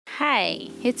Hi,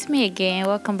 it's me again.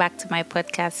 Welcome back to my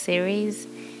podcast series.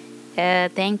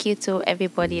 Thank you to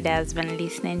everybody that has been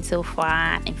listening so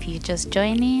far. If you just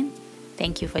joining,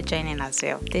 thank you for joining as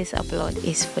well. This upload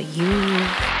is for you.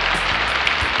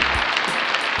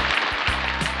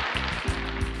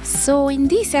 So, in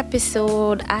this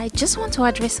episode, I just want to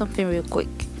address something real quick.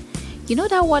 You know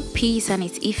that word peace and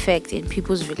its effect in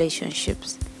people's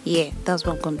relationships? Yeah, that's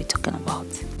what I'm going to be talking about.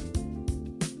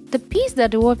 The peace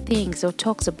that the world thinks or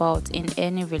talks about in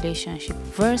any relationship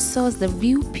versus the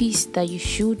real peace that you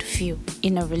should feel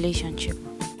in a relationship.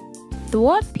 The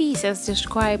word peace, as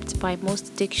described by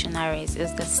most dictionaries,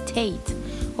 is the state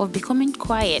of becoming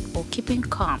quiet or keeping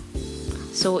calm.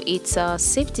 So it's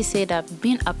safe to say that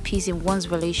being at peace in one's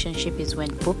relationship is when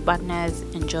both partners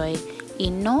enjoy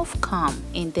enough calm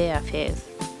in their affairs.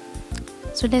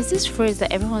 So there's this phrase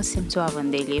that everyone seems to have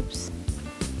on their lips: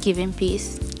 giving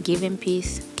peace, giving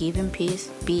peace, giving peace,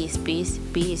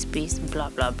 peace, blah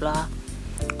blah blah.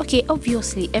 Okay,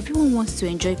 obviously everyone wants to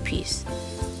enjoy peace,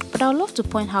 but I would love to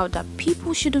point out that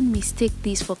people shouldn't mistake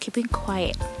this for keeping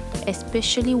quiet,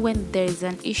 especially when there is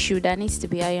an issue that needs to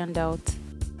be ironed out.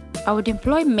 I would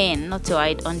employ men not to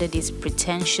hide under this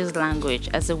pretentious language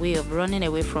as a way of running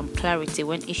away from clarity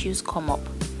when issues come up.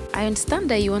 I understand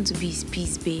that you want to be his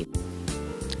peace babe,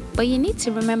 but you need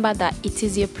to remember that it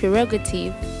is your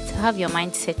prerogative to have your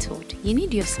mind settled. You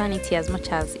need your sanity as much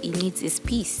as he needs his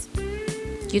peace.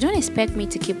 You don't expect me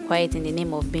to keep quiet in the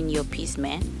name of being your peace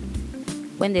man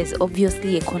when there's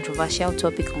obviously a controversial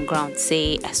topic on ground.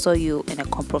 Say I saw you in a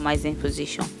compromising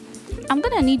position. I'm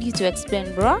gonna need you to explain,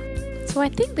 bruh. So I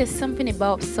think there's something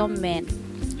about some men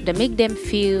that make them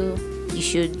feel you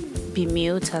should be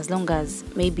mute as long as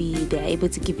maybe they're able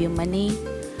to give you money,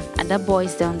 and that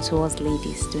boils down to us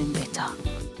ladies doing better.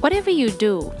 Whatever you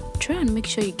do, try and make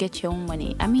sure you get your own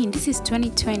money. I mean, this is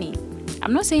 2020.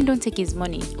 I'm not saying don't take his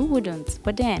money. Who wouldn't?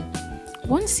 But then,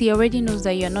 once he already knows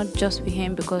that you're not just with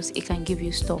him because he can give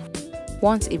you stuff,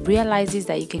 once he realizes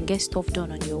that you can get stuff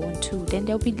done on your own too, then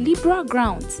there'll be liberal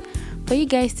grounds for you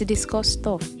guys to discuss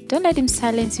stuff. Don't let him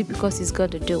silence you because he's got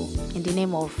to do in the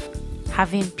name of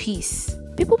having peace.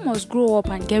 People must grow up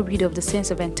and get rid of the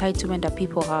sense of entitlement that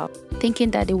people have,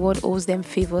 thinking that the world owes them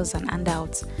favors and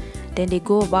handouts. Then they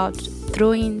go about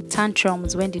throwing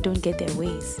tantrums when they don't get their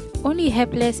ways. Only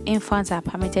helpless infants are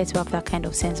permitted to have that kind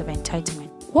of sense of entitlement.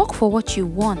 Work for what you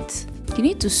want. You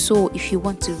need to sow if you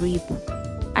want to reap.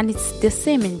 And it's the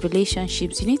same in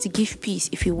relationships. You need to give peace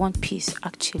if you want peace,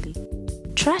 actually.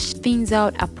 Trash things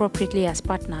out appropriately as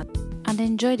partners and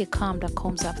enjoy the calm that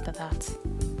comes after that.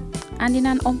 And in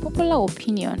an unpopular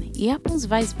opinion, it happens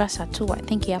vice versa too. I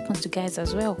think it happens to guys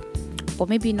as well, but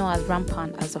maybe not as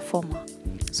rampant as the former.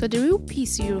 So the real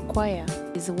peace you require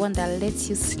is the one that lets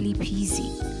you sleep easy,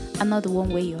 and not the one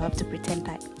where you have to pretend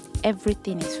that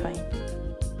everything is fine.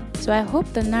 So I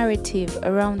hope the narrative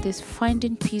around this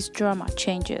finding peace drama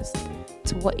changes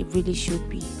to what it really should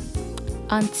be.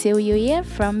 Until you hear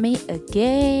from me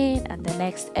again at the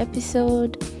next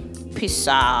episode, peace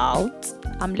out.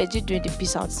 I'm legit doing the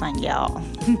peace out sign, y'all.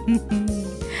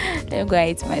 Let me go and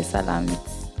eat my salami.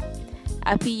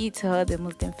 Happy Eid to all the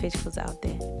Muslim faithfuls out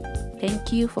there.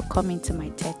 Thank you for coming to my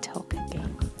TED Talk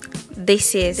again.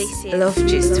 This is Love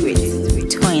Gist with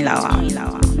Toyin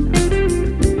Lawal.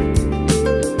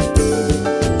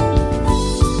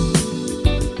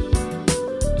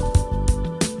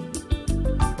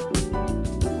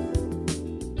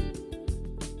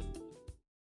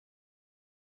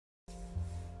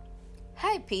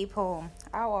 Hi people,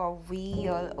 how are we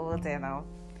all older now?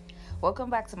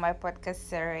 Welcome back to my podcast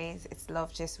series. It's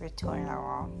Love Just with Toyin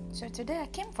Lawal. So today I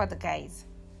came for the guys.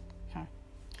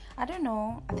 I don't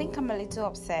know, I think I'm a little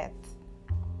upset.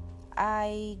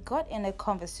 I got in a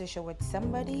conversation with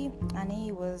somebody and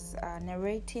he was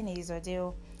narrating his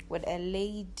ordeal with a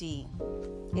lady,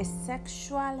 a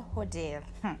sexual ordeal,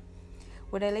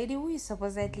 with a lady who is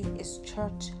supposedly his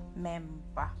church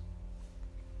member.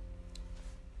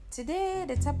 Today,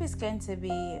 the topic is going to be,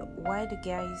 why do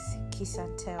guys kiss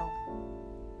and tell?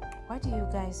 Why do you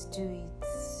guys do it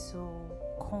so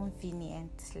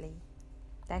conveniently?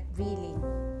 Like, really?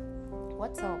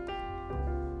 What's up?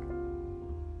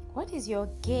 What is your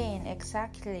gain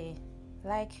exactly?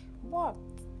 Like, what?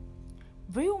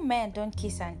 Real men don't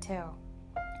kiss and tell.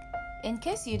 In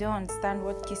case you don't understand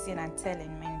what kissing and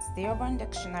telling means, the Urban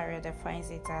Dictionary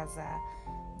defines it as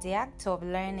the act of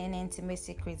learning intimate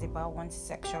secrets about one's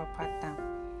sexual partner,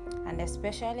 and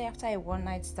especially after a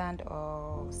one-night stand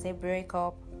or say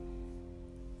breakup,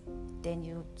 then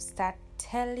you start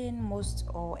telling most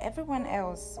or everyone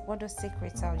else what those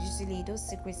secrets are. Usually those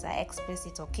secrets are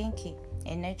explicit or kinky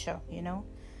in nature,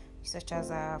 such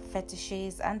as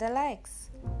fetishes and the likes.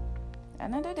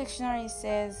 Another dictionary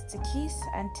says to kiss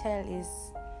and tell is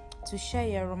to share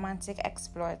your romantic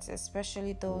exploits,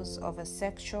 especially those of a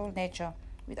sexual nature,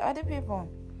 with other people.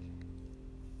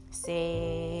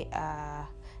 Say a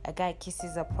guy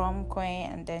kisses a prom queen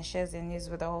and then shares the news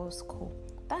with the whole school.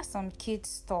 That's some kid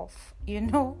stuff,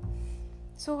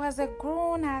 So as a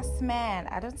grown-ass man,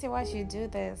 I don't see why you do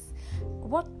this.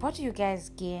 What do you guys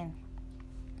gain?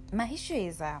 My issue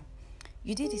is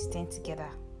you did this thing together.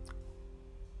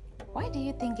 Why do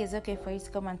you think it's okay for you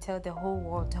to come and tell the whole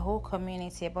world, the whole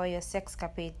community about your sex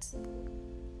capades?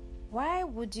 Why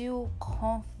would you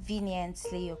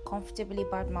conveniently or comfortably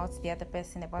badmouth the other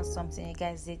person about something you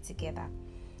guys did together?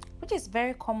 Which is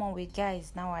very common with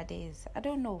guys nowadays. I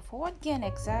don't know. For what gain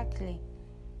exactly?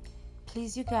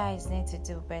 Please, you guys need to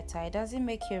do better. It doesn't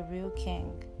make you a real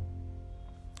king.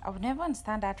 I would never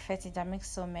understand that fetish that makes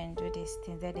some men do these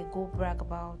things, that they go brag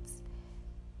about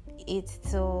it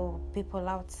to people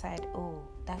outside. Oh,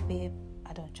 that babe,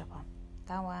 I don't chop him.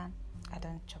 That one, I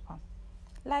don't chop him.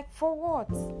 Like, for what?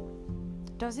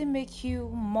 Does it make you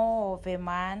more of a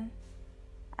man?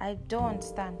 I don't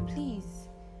understand. Please.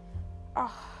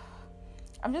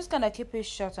 I'm just gonna keep it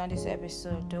short on this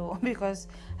episode though, because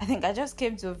I think I just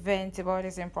came to vent about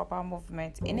this improper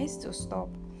movement. It needs to stop.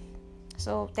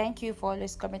 So thank you for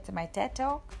always coming to my TED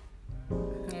Talk.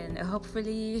 And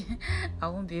hopefully I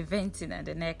won't be venting on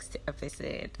the next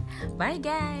episode. Bye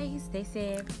guys.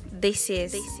 This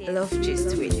is Love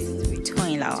Gist with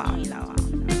Toyin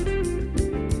Lawal.